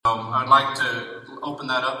I'd like to open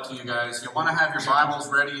that up to you guys. You'll want to have your Bibles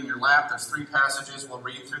ready in your lap. There's 3 passages we'll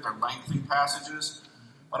read through. They're lengthy passages.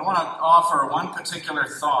 But I want to offer one particular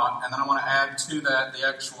thought, and then I want to add to that the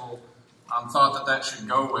actual thought that should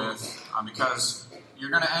go with, because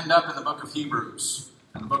you're going to end up in the book of Hebrews.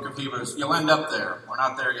 In the book of Hebrews, you'll end up there. We're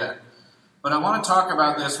not there yet. But I want to talk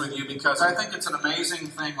about this with you because I think it's an amazing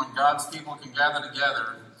thing when God's people can gather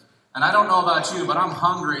together. And I don't know about you, but I'm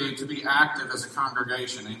hungry to be active as a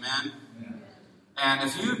congregation. Amen? And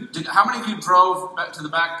if you did, how many of you drove back to the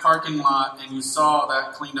back parking lot and you saw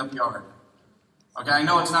that cleaned up yard? Okay, I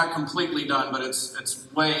know it's not completely done, but it's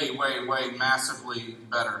way, way, way massively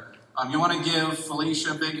better. You want to give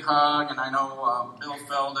Felicia a big hug, and I know Bill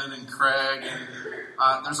Felden and Craig,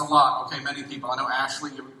 and there's a lot. Okay, many people. I know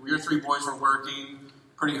Ashley, your 3 boys were working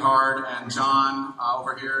pretty hard, and John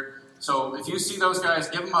over here. So if you see those guys,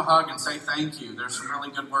 give them a hug and say thank you. There's some really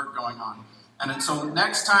good work going on. And so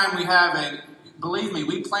next time we have believe me,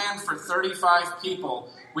 we planned for 35 people.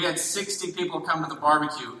 We had 60 people come to the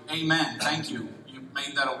barbecue. Amen. Thank you. You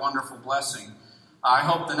made that a wonderful blessing. I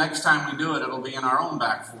hope the next time we do it, it'll be in our own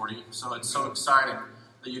back 40. So it's so exciting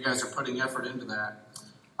that you guys are putting effort into that.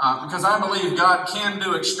 Because I believe God can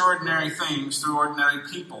do extraordinary things through ordinary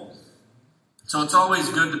people. So it's always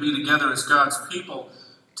good to be together as God's people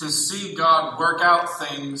to see God work out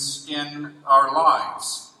things in our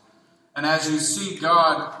lives. And as you see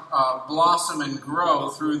God blossom and grow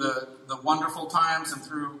through the wonderful times and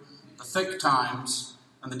through the thick times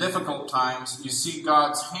and the difficult times, you see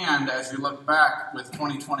God's hand as you look back with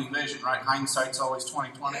 2020 vision, right? Hindsight's always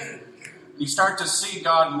 2020. You start to see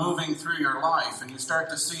God moving through your life, and you start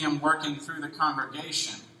to see Him working through the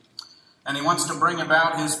congregation. And He wants to bring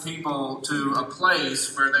about His people to a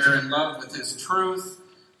place where they're in love with His truth,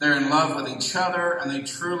 they're in love with each other, and they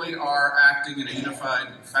truly are acting in a unified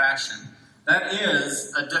fashion. That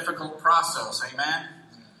is a difficult process, amen?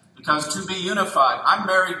 Because to be unified, I'm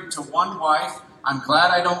married to one wife. I'm glad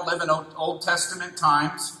I don't live in Old Testament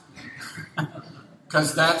times, and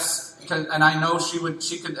I know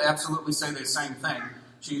she could absolutely say the same thing.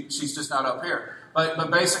 She's just not up here. But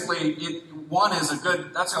basically, one is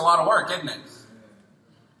that's a lot of work, isn't it?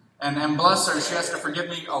 And bless her, she has to forgive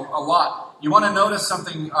me a lot. You want to notice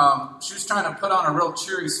something? She was trying to put on a real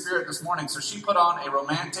cheery spirit this morning, so she put on a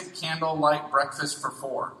romantic candlelight breakfast for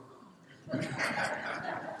 4.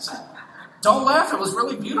 So, don't laugh, it was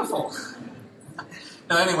really beautiful.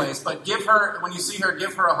 No, anyways, but when you see her,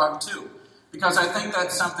 give her a hug too. Because I think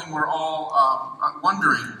that's something we're all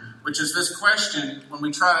wondering, which is this question, when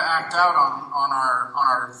we try to act out on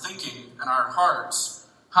our thinking and our hearts,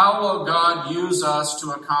 how will God use us to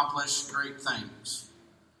accomplish great things?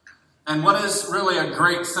 And what is really a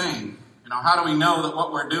great thing? How do we know that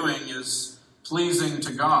what we're doing is pleasing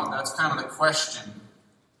to God? That's kind of the question.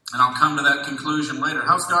 And I'll come to that conclusion later.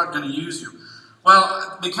 How's God going to use you?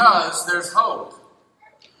 Well, because there's hope.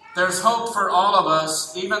 There's hope for all of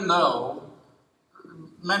us, even though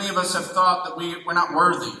many of us have thought that we're not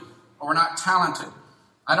worthy or we're not talented.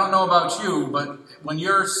 I don't know about you, but when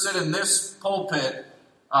you're sitting in this pulpit,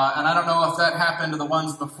 and I don't know if that happened to the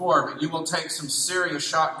ones before, but you will take some serious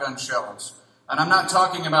shotgun shells. And I'm not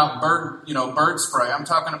talking about bird spray. I'm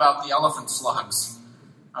talking about the elephant slugs.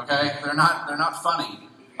 Okay? They're not funny.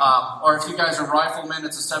 Or if you guys are riflemen,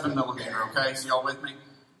 it's a 7mm. Okay? So y'all with me?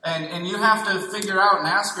 And you have to figure out and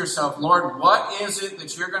ask yourself, Lord, what is it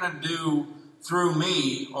that you're going to do through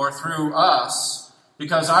me or through us?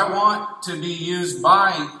 Because I want to be used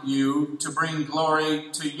by you to bring glory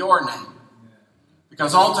to your name.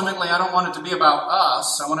 Because ultimately, I don't want it to be about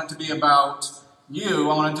us. I want it to be about you.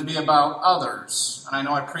 I want it to be about others. And I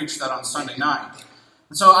know I preached that on Sunday night.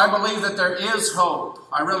 And so I believe that there is hope.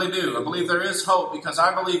 I really do. I believe there is hope because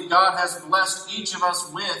I believe God has blessed each of us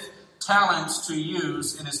with talents to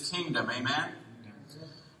use in His kingdom. Amen?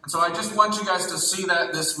 And so I just want you guys to see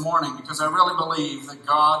that this morning because I really believe that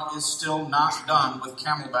God is still not done with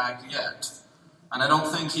Camelback yet. And I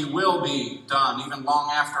don't think He will be done even long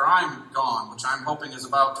after I'm gone, which I'm hoping is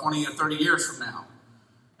about 20 or 30 years from now.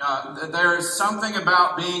 There is something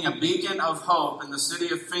about being a beacon of hope in the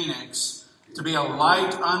city of Phoenix, to be a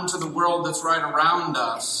light unto the world that's right around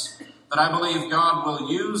us, that I believe God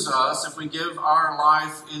will use us if we give our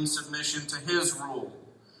life in submission to His rule.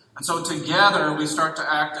 And so together we start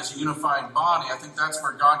to act as a unified body. I think that's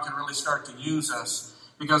where God can really start to use us,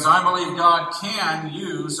 because I believe God can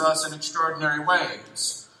use us in extraordinary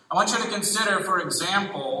ways. I want you to consider, for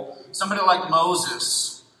example, somebody like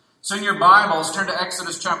Moses. So in your Bibles, turn to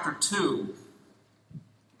Exodus chapter 2.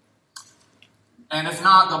 And if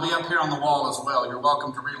not, they'll be up here on the wall as well. You're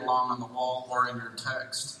welcome to read along on the wall or in your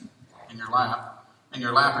text, in your lap. in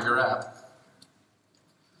your lap or your app.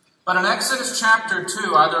 But in Exodus chapter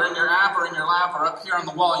 2, either in your app or in your lap or up here on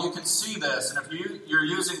the wall, you can see this. And if you're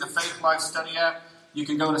using the Faith Life Study app, you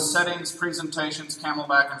can go to Settings, Presentations,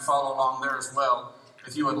 Camelback, and follow along there as well,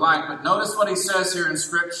 if you would like. But notice what he says here in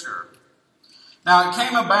Scripture. Now, it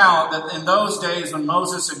came about that in those days when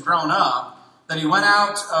Moses had grown up, that he went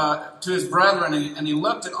out to his brethren and he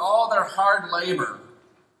looked at all their hard labor.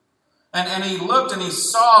 And he looked and he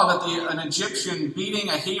saw that an Egyptian beating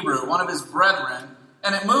a Hebrew, one of his brethren,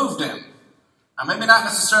 and it moved him. Now, maybe not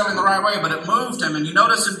necessarily in the right way, but it moved him. And you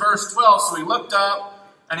notice in verse 12, so he looked up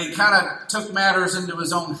and he kind of took matters into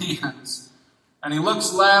his own hands. And he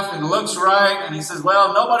looks left and looks right and he says,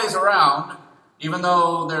 well, nobody's around, even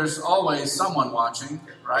though there's always someone watching,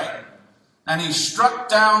 right? And he struck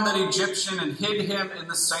down that Egyptian and hid him in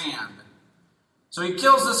the sand. So he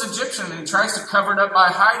kills this Egyptian and he tries to cover it up by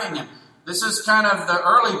hiding him. This is kind of the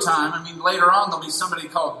early time. I mean, later on there'll be somebody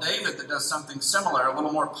called David that does something similar, a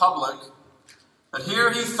little more public. But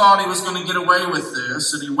here he thought he was going to get away with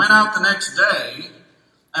this, and he went out the next day,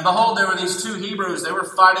 and behold, there were these two Hebrews. They were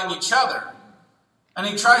fighting each other. And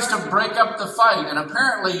he tries to break up the fight, and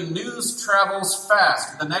apparently news travels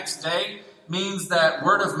fast. The next day means that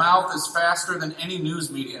word of mouth is faster than any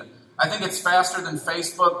news media. I think it's faster than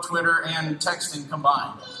Facebook, Twitter, and texting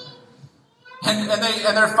combined. And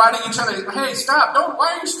they're fighting each other. Hey, stop! Don't!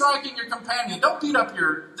 Why are you striking your companion? Don't beat up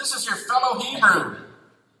this is your fellow Hebrew.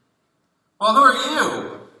 Well, who are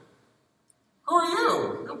you? Who are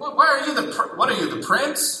you? Why are you what are you, the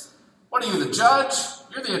prince? What are you, the judge?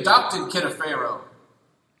 You're the adopted kid of Pharaoh.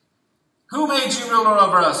 Who made you ruler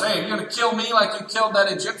over us? Hey, you're going to kill me like you killed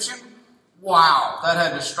that Egyptian? Wow, that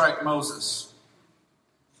had to strike Moses.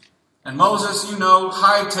 And Moses,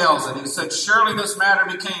 hightails it. He said, surely this matter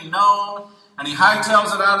became known. And he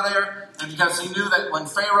hightails it out of there. And because he knew that when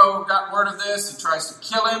Pharaoh got word of this, he tries to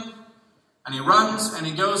kill him. And he runs and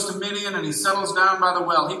he goes to Midian and he settles down by the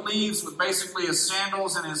well. He leaves with basically his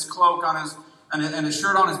sandals and his cloak on and his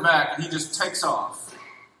shirt on his back. And he just takes off.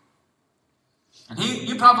 And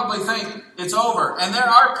you probably think it's over. And there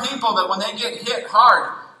are people that when they get hit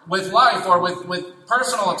hard with life or with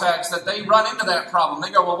personal attacks, that they run into that problem.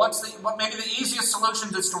 They go, well, maybe the easiest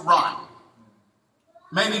solution is to run.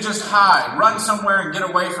 Maybe just hide, run somewhere and get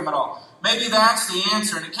away from it all. Maybe that's the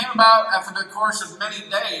answer. And it came about after the course of many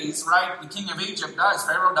days, right? The king of Egypt dies,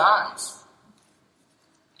 Pharaoh dies.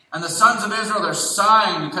 And the sons of Israel are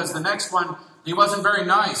sighing because the next one, he wasn't very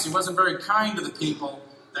nice. He wasn't very kind to the people.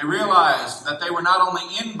 They realized that they were not only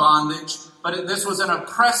in bondage, but this was an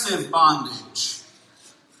oppressive bondage.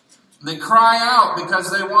 They cry out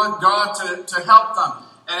because they want God to help them.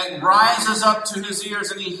 And it rises up to his ears,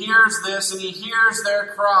 and he hears this, and he hears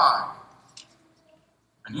their cry.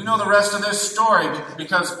 And you know the rest of this story,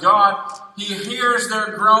 because God, he hears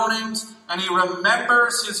their groanings, and he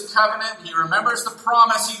remembers his covenant. He remembers the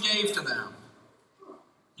promise he gave to them.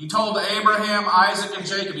 He told Abraham, Isaac, and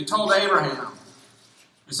Jacob, he told Abraham,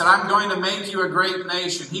 he said, I'm going to make you a great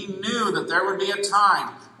nation. He knew that there would be a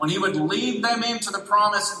time when he would lead them into the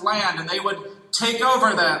promised land, and they would take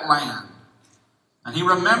over that land. And he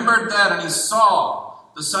remembered that, and he saw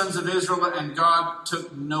the sons of Israel, and God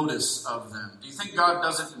took notice of them. Do you think God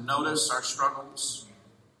doesn't notice our struggles?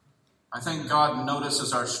 I think God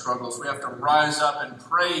notices our struggles. We have to rise up and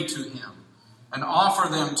pray to him and offer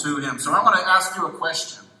them to him. So I want to ask you a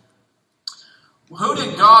question. Who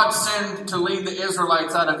did God send to lead the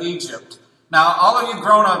Israelites out of Egypt? Now, all of you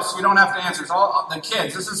grown-ups, you don't have to answer. It's all the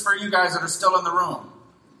kids. This is for you guys that are still in the room.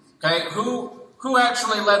 Okay, Who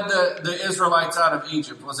actually led the Israelites out of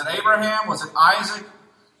Egypt? Was it Abraham? Was it Isaac?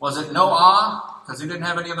 Was it Noah? Because he didn't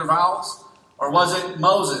have any other vowels? Or was it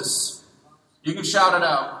Moses? You can shout it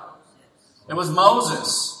out. It was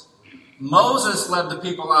Moses. Moses led the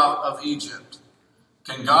people out of Egypt.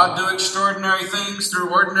 Can God do extraordinary things through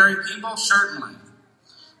ordinary people? Certainly.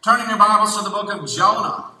 Turn in your Bibles to the book of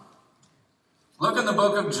Jonah. Look in the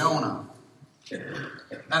book of Jonah.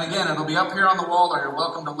 And again, it'll be up here on the wall there. You're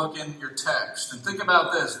welcome to look in your text. And think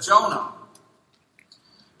about this.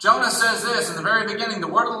 Jonah says this in the very beginning. The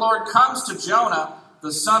word of the Lord comes to Jonah,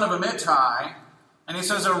 the son of Amittai, and he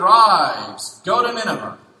says, arise, go to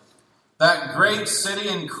Nineveh, that great city,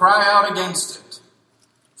 and cry out against it,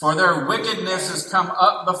 for their wickedness has come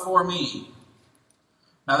up before me.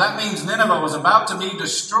 Now that means Nineveh was about to be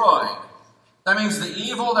destroyed. That means the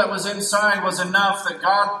evil that was inside was enough that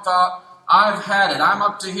God thought, I've had it. I'm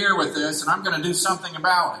up to here with this, and I'm going to do something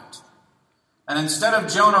about it. And instead of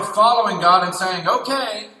Jonah following God and saying,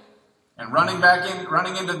 okay, and running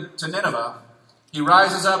into Nineveh, he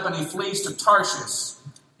rises up and he flees to Tarshish.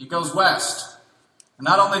 He goes west. And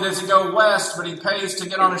not only does he go west, but he pays to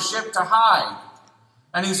get on a ship to hide.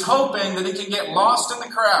 And he's hoping that he can get lost in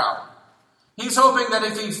the crowd. He's hoping that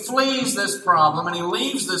if he flees this problem and he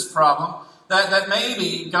leaves this problem, that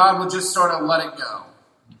maybe God would just sort of let it go.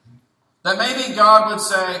 That maybe God would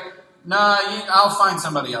say, nah, I'll find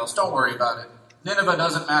somebody else. Don't worry about it. Nineveh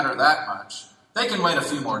doesn't matter that much. They can wait a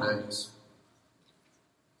few more days.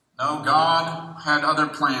 No, God had other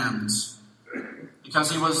plans. Because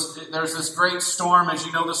there's this great storm, as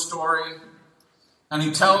you know the story. And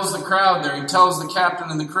he tells the crowd there, he tells the captain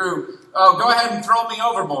and the crew, oh, go ahead and throw me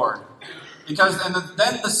overboard.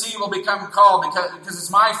 Then the sea will become calm because it's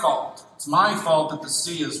my fault. It's my fault that the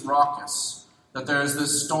sea is raucous, that there is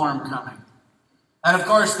this storm coming. And of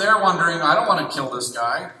course, they're wondering, I don't want to kill this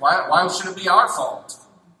guy. Why should it be our fault?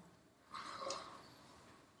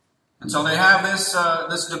 And so they have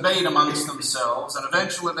this debate amongst themselves, and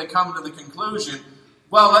eventually they come to the conclusion,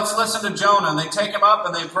 well, let's listen to Jonah. And they take him up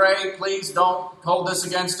and they pray, please don't hold this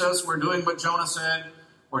against us. We're doing what Jonah said.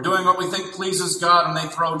 We're doing what we think pleases God, and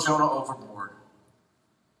they throw Jonah overboard.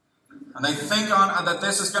 And they think that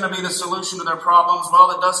this is going to be the solution to their problems.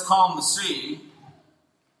 Well, it does calm the sea.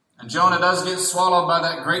 And Jonah does get swallowed by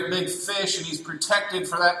that great big fish, and he's protected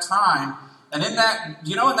for that time. And in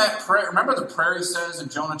that prayer, remember the prayer he says in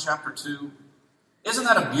Jonah chapter 2? Isn't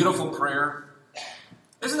that a beautiful prayer?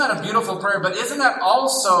 Isn't that a beautiful prayer? But isn't that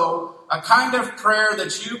also a kind of prayer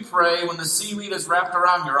that you pray when the seaweed is wrapped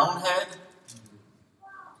around your own head?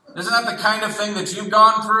 Isn't that the kind of thing that you've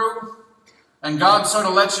gone through? And God sort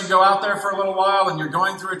of lets you go out there for a little while, and you're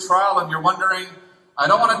going through a trial, and you're wondering, I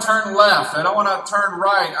don't want to turn left. I don't want to turn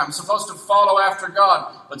right. I'm supposed to follow after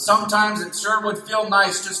God. But sometimes it sure would feel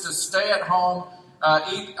nice just to stay at home,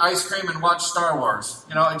 eat ice cream, and watch Star Wars.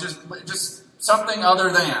 Just something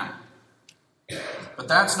other than. But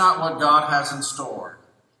that's not what God has in store.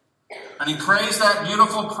 And he prays that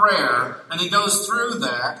beautiful prayer, and he goes through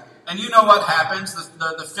that. And you know what happens.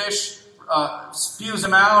 The fish spews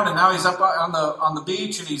him out, and now he's up on the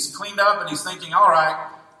beach, and he's cleaned up, and he's thinking, all right,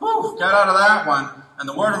 got out of that one. And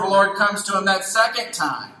the word of the Lord comes to him that second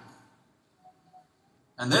time.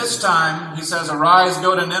 And this time, he says, arise,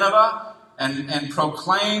 go to Nineveh, and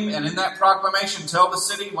proclaim, and in that proclamation, tell the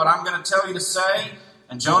city what I'm going to tell you to say.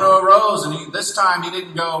 And Jonah arose, and this time he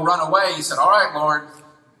didn't go run away. He said, all right, Lord.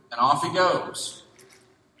 And off he goes.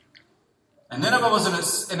 And Nineveh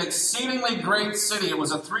was an exceedingly great city. It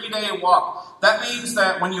was a 3-day walk. That means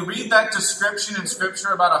that when you read that description in Scripture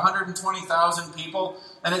about 120,000 people,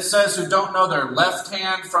 and it says who don't know their left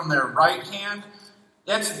hand from their right hand,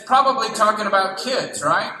 it's probably talking about kids,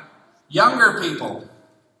 right? Younger people.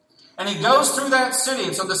 And he goes through that city,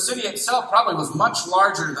 and so the city itself probably was much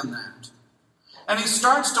larger than that. And he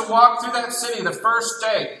starts to walk through that city the first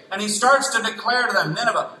day. And he starts to declare to them,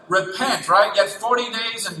 Nineveh, repent, right? Yet 40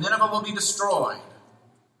 days and Nineveh will be destroyed.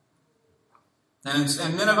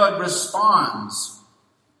 And Nineveh responds.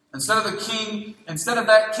 Instead of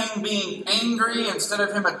that king being angry, instead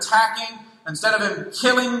of him attacking, instead of him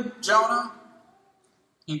killing Jonah,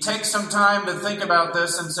 he takes some time to think about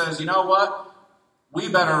this and says, you know what?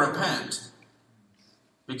 We better repent.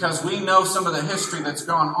 Because we know some of the history that's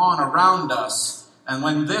gone on around us. And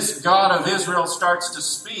when this God of Israel starts to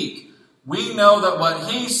speak, we know that what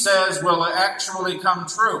he says will actually come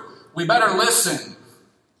true. We better listen.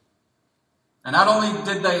 And not only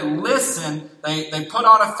did they listen, they put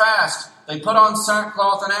on a fast. They put on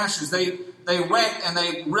sackcloth and ashes. They went and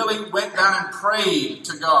they really went down and prayed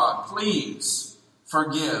to God. Please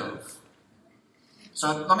forgive.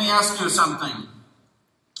 So let me ask you something.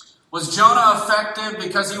 Was Jonah effective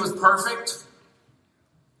because he was perfect?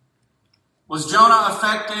 Was Jonah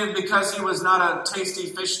effective because he was not a tasty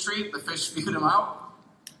fish treat? The fish spewed him out?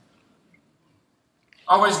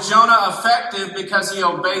 Or was Jonah effective because he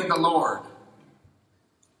obeyed the Lord?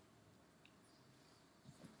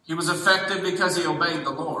 He was effective because he obeyed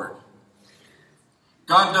the Lord.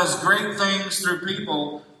 God does great things through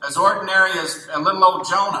people as ordinary as a little old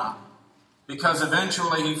Jonah because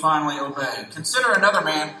eventually he finally obeyed. Consider another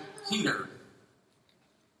man, Peter.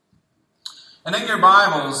 And in your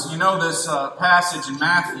Bibles, you know this passage in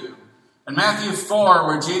Matthew. In Matthew 4,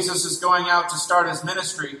 where Jesus is going out to start his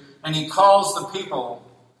ministry, and he calls the people.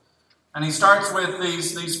 And he starts with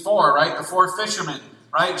these four, right? The four fishermen,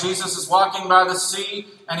 right? Jesus is walking by the sea,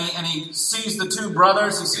 and he sees the two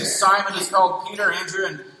brothers. He sees Simon, he's called Peter,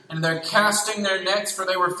 Andrew, and they're casting their nets, for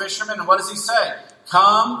they were fishermen. And what does he say?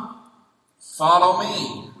 Come, follow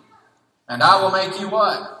me, and I will make you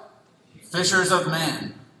what? Fishers of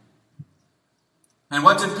men. And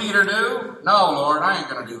what did Peter do? No, Lord, I ain't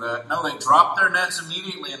going to do that. No, they dropped their nets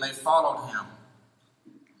immediately and they followed him.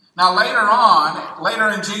 Now later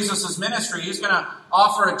in Jesus' ministry, he's going to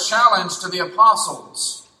offer a challenge to the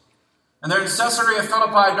apostles. And they're in Caesarea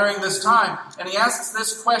Philippi during this time, and he asks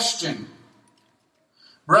this question.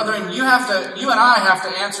 Brethren, you and I have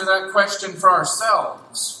to answer that question for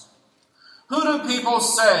ourselves. Who do people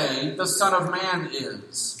say the Son of Man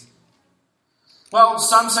is? Well,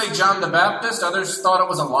 some say John the Baptist, others thought it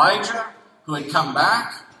was Elijah who had come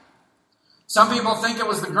back. Some people think it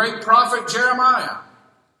was the great prophet Jeremiah.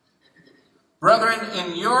 Brethren,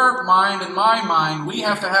 in your mind and my mind, we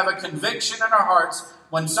have to have a conviction in our hearts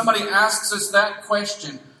when somebody asks us that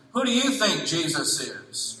question, who do you think Jesus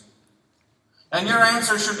is? And your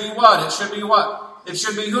answer should be what? It should be what? It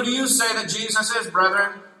should be, who do you say that Jesus is,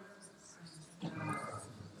 brethren?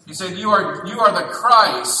 He said, you are the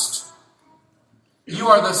Christ. You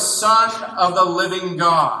are the Son of the living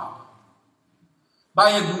God.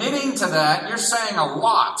 By admitting to that, you're saying a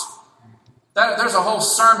lot. There's a whole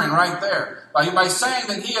sermon right there. By saying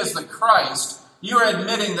that he is the Christ, you are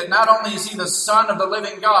admitting that not only is he the Son of the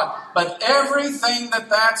living God, but everything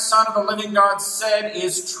that Son of the living God said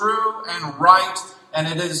is true and right, and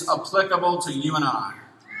it is applicable to you and I.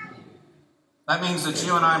 That means that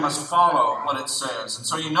you and I must follow what it says. And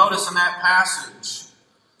so you notice in that passage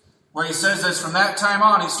where he says this, from that time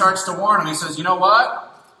on, he starts to warn them. He says, you know what?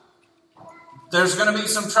 There's going to be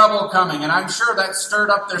some trouble coming, and I'm sure that stirred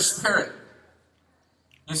up their spirit.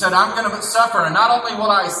 He said, I'm going to suffer, and not only will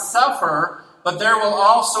I suffer, but there will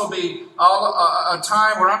also be a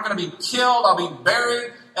time where I'm going to be killed, I'll be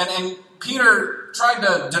buried. And Peter tried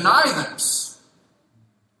to deny this.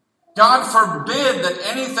 God forbid that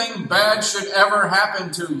anything bad should ever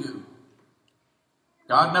happen to you.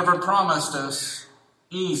 God never promised us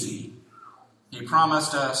easy. He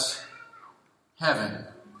promised us heaven.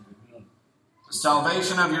 The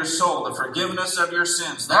salvation of your soul, the forgiveness of your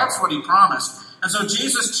sins. That's what he promised. And so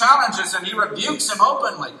Jesus challenges him. He rebukes him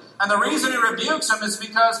openly. And the reason he rebukes him is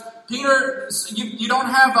because, Peter, you don't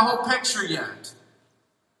have the whole picture yet.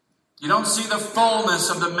 You don't see the fullness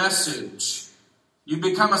of the message. You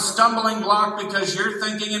become a stumbling block because you're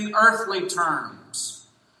thinking in earthly terms.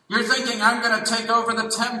 You're thinking, I'm going to take over the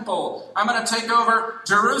temple. I'm going to take over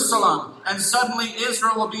Jerusalem. And suddenly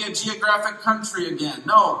Israel will be a geographic country again.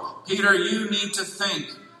 No, Peter, you need to think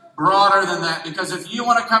broader than that. Because if you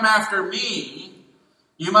want to come after me,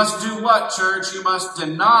 you must do what, church? You must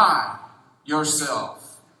deny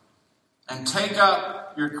yourself and take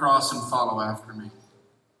up your cross and follow after me.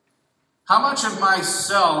 How much of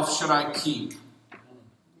myself should I keep?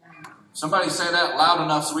 Somebody say that loud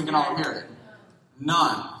enough so we can all hear it.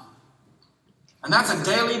 None. And that's a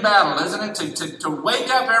daily battle, isn't it? To wake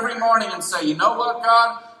up every morning and say, you know what,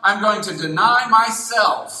 God? I'm going to deny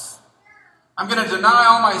myself. I'm going to deny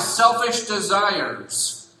all my selfish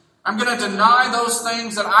desires. I'm going to deny those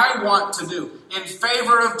things that I want to do in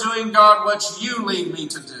favor of doing, God, what you lead me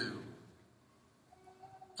to do.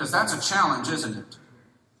 Because that's a challenge, isn't it?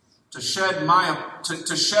 To shed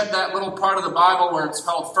that little part of the Bible where it's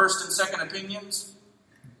called first and second opinions.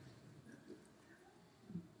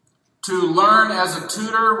 To learn as a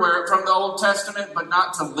tutor from the Old Testament, but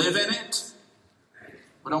not to live in it.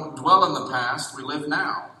 We don't dwell in the past, we live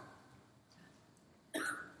now.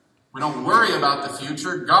 We don't worry about the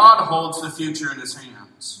future. God holds the future in his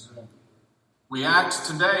hands. We act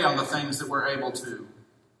today on the things that we're able to.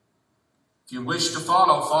 If you wish to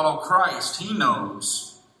follow Christ. He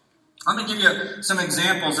knows. Let me give you some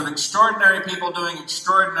examples of extraordinary people doing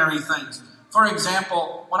extraordinary things. For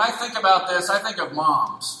example, when I think about this, I think of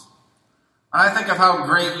moms. And I think of how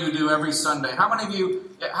great you do every Sunday. How many of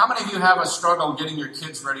you have a struggle getting your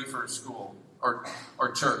kids ready for school or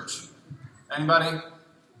church? Anybody?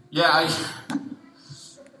 Yeah,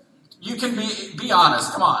 you can be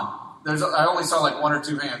honest. Come on. I only saw like one or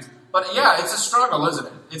two hands. But yeah, it's a struggle, isn't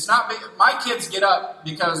it? It's not big. My kids get up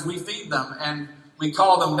because we feed them and we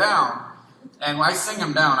call them down. And I sing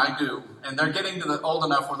them down, I do. And they're getting to the old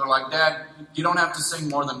enough where they're like, Dad, you don't have to sing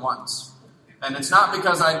more than once. And it's not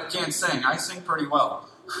because I can't sing. I sing pretty well.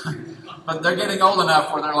 But they're getting old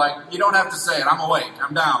enough where they're like, you don't have to say it. I'm awake.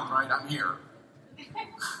 I'm down, right? I'm here.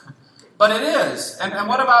 But it is. And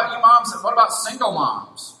what about you moms? What about single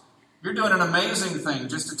moms? You're doing an amazing thing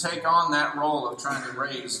just to take on that role of trying to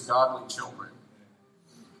raise godly children.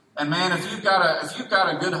 And man, if you've got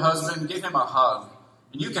a good husband, give him a hug.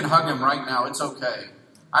 And you can hug him right now. It's okay.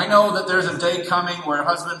 I know that there's a day coming where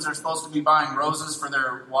husbands are supposed to be buying roses for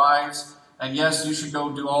their wives. And yes, you should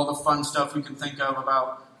go do all the fun stuff you can think of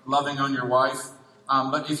about loving on your wife.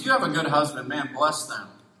 But if you have a good husband, man, bless them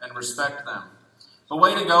and respect them. But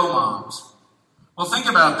way to go, moms. Well, think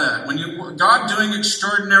about that. God doing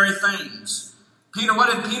extraordinary things.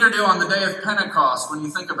 What did Peter do on the day of Pentecost when you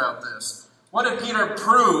think about this? What did Peter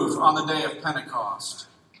prove on the day of Pentecost?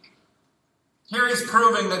 Here he's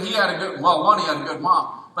proving that he had a good, well, one, he had a good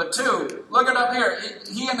mom. But two, look it up here.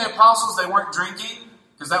 He and the apostles, they weren't drinking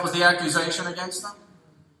because that was the accusation against them.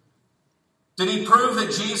 Did he prove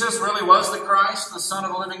that Jesus really was the Christ, the Son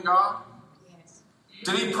of the living God? Yes.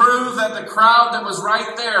 Did he prove that the crowd that was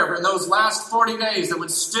right there in those last 40 days that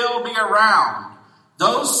would still be around,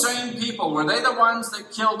 those same people, were they the ones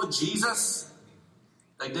that killed Jesus?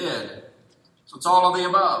 They did. So it's all of the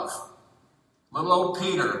above. Little old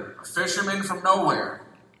Peter, a fisherman from nowhere,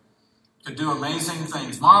 could do amazing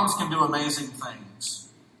things. Moms can do amazing things.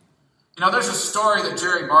 You know, there's a story that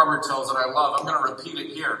Jerry Barber tells that I love. I'm going to repeat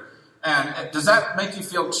it here. And does that make you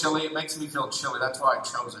feel chilly? It makes me feel chilly. That's why I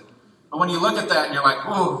chose it. But when you look at that and you're like,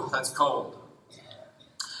 whoa, that's cold.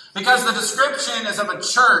 Because the description is of a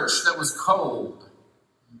church that was cold.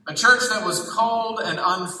 A church that was cold and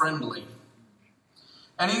unfriendly.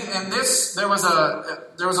 And there was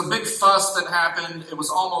a big fuss that happened. It was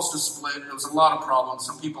almost a split. It was a lot of problems.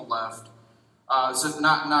 Some people left.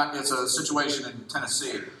 It's a situation in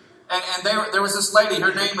Tennessee. And there was this lady.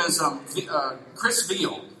 Her name is Chris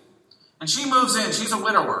Veal. And she moves in. She's a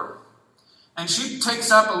widower. And she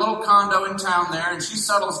takes up a little condo in town there. And she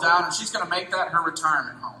settles down. And she's going to make that her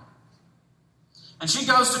retirement home. And she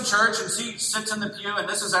goes to church and she sits in the pew, and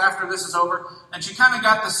this is after this is over, and she kind of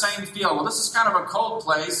got the same feel. Well, this is kind of a cold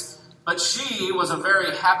place, but she was a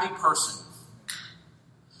very happy person.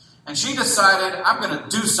 And she decided, I'm going to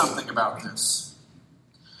do something about this.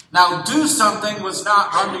 Now, do something was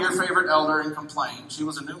not run to your favorite elder and complain. She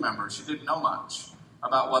was a new member. She didn't know much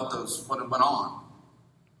about what had went on.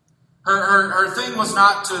 Her thing was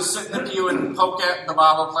not to sit in the pew and poke at the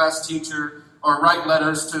Bible class teacher or write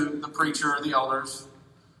letters to the preacher or the elders.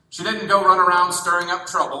 She didn't go run around stirring up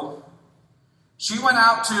trouble. She went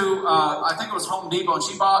out to, I think it was Home Depot, and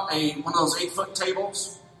she bought one of those 8-foot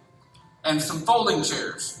tables and some folding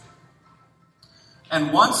chairs.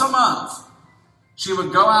 And once a month, she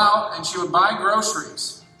would go out and she would buy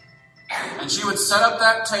groceries. And she would set up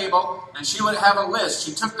that table, and she would have a list.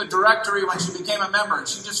 She took the directory when she became a member, and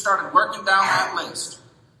she just started working down that list.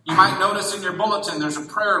 You might notice in your bulletin there's a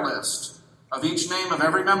prayer list of each name of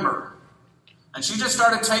every member. And she just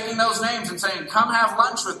started taking those names and saying, come have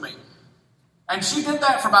lunch with me. And she did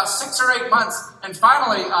that for about 6 or 8 months. And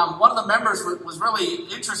finally, one of the members was really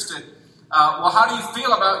interested. Well, how do you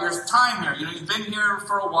feel about your time here? You know, you've been here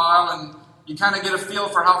for a while and you kind of get a feel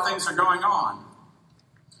for how things are going on.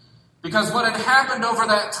 Because what had happened over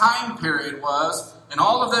that time period was, in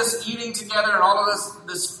all of this eating together and all of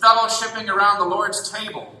this fellowshipping around the Lord's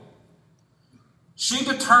table, she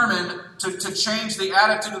determined to change the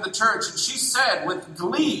attitude of the church. And she said with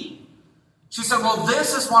glee, she said, well,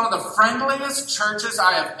 this is one of the friendliest churches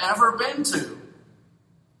I have ever been to.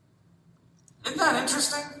 Isn't that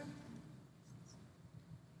interesting?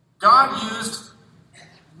 God used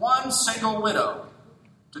one single widow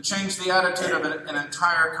to change the attitude of an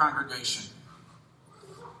entire congregation.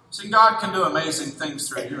 See, God can do amazing things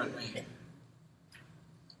through you and me.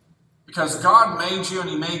 Because God made you and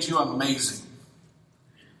He made you amazing.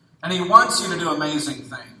 And He wants you to do amazing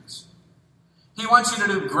things. He wants you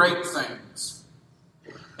to do great things.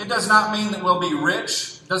 It does not mean that we'll be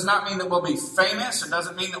rich. It does not mean that we'll be famous. It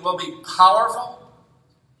doesn't mean that we'll be powerful.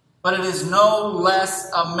 But it is no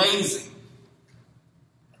less amazing.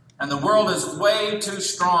 And the world is way too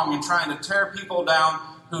strong in trying to tear people down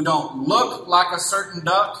who don't look like a certain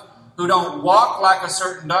duck, who don't walk like a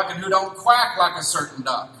certain duck, and who don't quack like a certain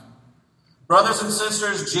duck. Brothers and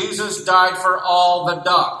sisters, Jesus died for all the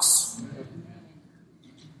ducks.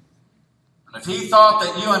 And if He thought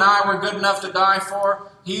that you and I were good enough to die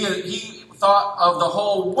for, He thought of the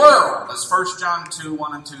whole world, as 1 John 2,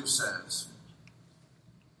 1 and 2 says.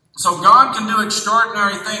 So God can do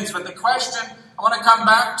extraordinary things, but the question I want to come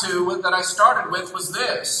back to that I started with was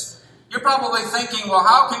this. You're probably thinking, well,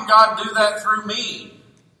 how can God do that through me?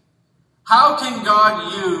 How can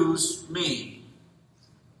God use me?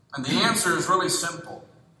 And the answer is really simple.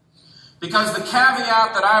 Because the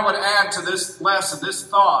caveat that I would add to this lesson, this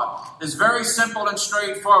thought, is very simple and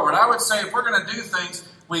straightforward. I would say if we're going to do things,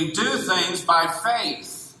 we do things by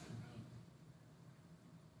faith.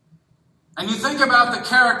 And you think about the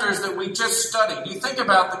characters that we just studied. You think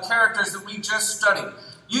about the characters that we just studied.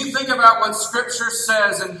 You think about what Scripture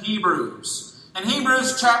says in Hebrews. In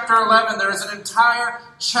Hebrews chapter 11, there is an entire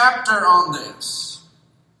chapter on this.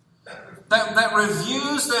 That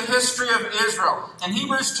reviews the history of Israel. In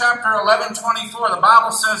Hebrews chapter 11:24, the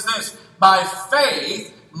Bible says this, by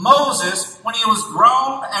faith, Moses, when he was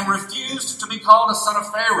grown and refused to be called a son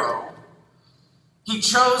of Pharaoh, He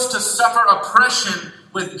chose to suffer oppression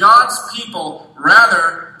with God's people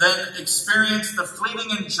rather than experience the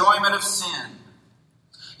fleeting enjoyment of sin.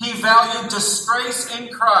 He valued disgrace in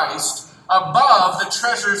Christ above the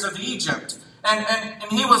treasures of Egypt. And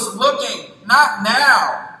he was looking, not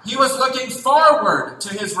now, he was looking forward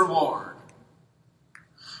to his reward.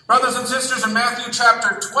 Brothers and sisters, in Matthew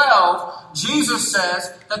chapter 12, Jesus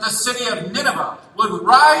says that the city of Nineveh would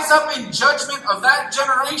rise up in judgment of that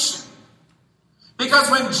generation. Because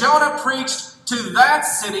when Jonah preached to that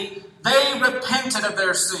city, they repented of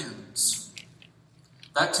their sins.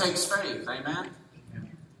 That takes faith, amen?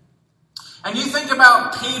 And you think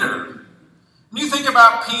about Peter. He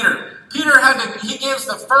gives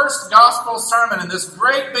the first gospel sermon in this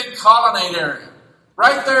great big colonnade area,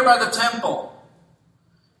 right there by the temple.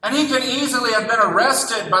 And he could easily have been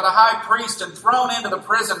arrested by the high priest and thrown into the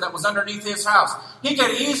prison that was underneath his house. He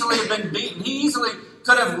could easily have been beaten. He easily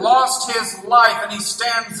could have lost his life. And he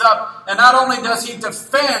stands up, and not only does he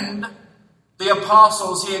defend the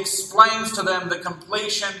apostles, he explains to them the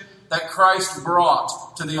completion that Christ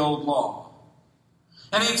brought to the old law.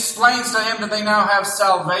 And he explains to them that they now have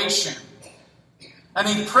salvation. And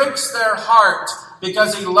he pricks their heart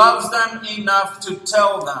because he loves them enough to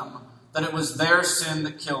tell them that it was their sin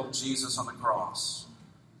that killed Jesus on the cross.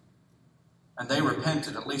 And they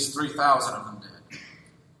repented. At least 3,000 of them did.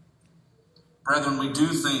 Brethren, we do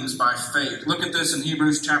things by faith. Look at this in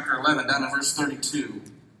Hebrews chapter 11, down to verse 32.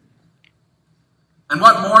 And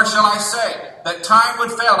what more shall I say? That time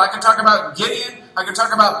would fail. I could talk about Gideon. I could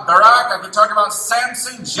talk about Barak. I could talk about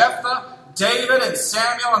Samson, Jephthah, David, and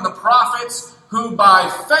Samuel, and the prophets who by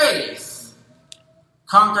faith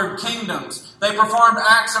conquered kingdoms. They performed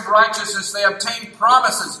acts of righteousness. They obtained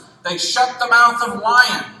promises. They shut the mouth of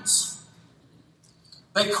lions.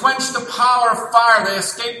 They quenched the power of fire. They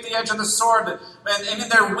escaped the edge of the sword. And in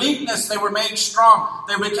their weakness, they were made strong.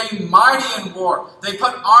 They became mighty in war. They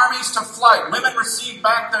put armies to flight. Women received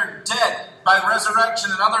back their dead by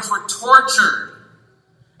resurrection, and others were tortured.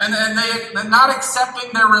 And they not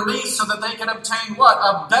accepting their release so that they could obtain what?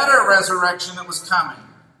 A better resurrection that was coming.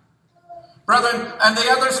 Brethren, and the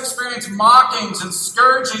others experienced mockings and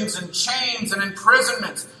scourgings and chains and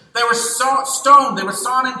imprisonments. They were stoned. They were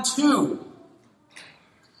sawn in two.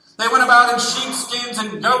 They went about in sheepskins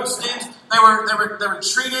and goatskins. They were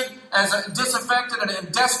treated as disaffected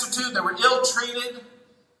and destitute. They were ill-treated.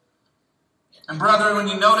 And brethren, when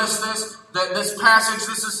you notice this passage,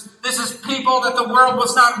 this is people that the world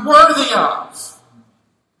was not worthy of.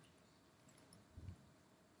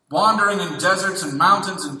 Wandering in deserts and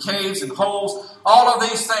mountains and caves and holes, all of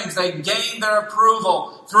these things, they gained their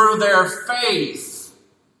approval through their faith.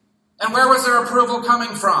 And where was their approval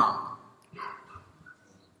coming from?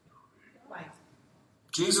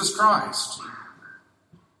 Jesus Christ.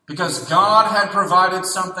 Because God had provided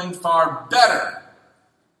something far better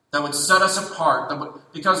that would set us apart.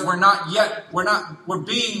 Because we're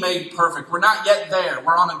being made perfect. We're not yet there.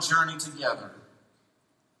 We're on a journey together.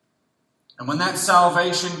 And when that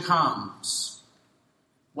salvation comes,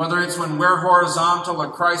 whether it's when we're horizontal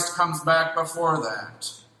or Christ comes back before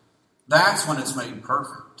that, that's when it's made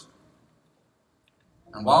perfect.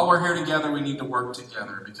 And while we're here together, we need to work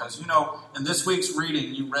together. Because, in this week's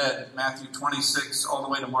reading, you read Matthew 26 all the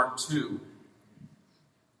way to Mark 2.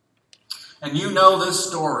 And you know this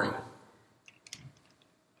story.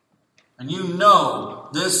 And you know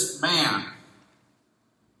this man.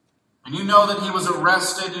 And you know that he was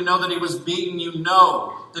arrested. You know that he was beaten. You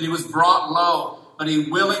know that he was brought low. But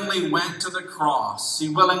he willingly went to the cross. He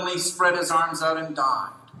willingly spread his arms out and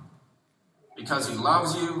died. Because he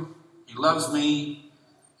loves you. He loves me.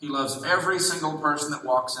 He loves every single person that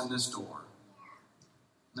walks in this door.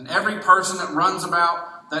 And every person that runs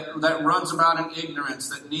about in ignorance,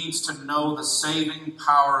 that needs to know the saving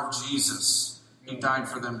power of Jesus. He died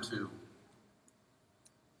for them too.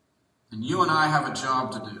 And you and I have a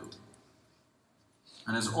job to do.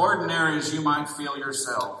 And as ordinary as you might feel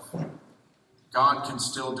yourself, God can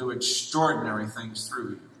still do extraordinary things through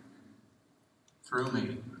you. Through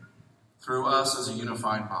me. Through us as a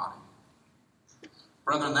unified body.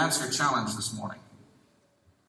 Brethren, that's your challenge this morning.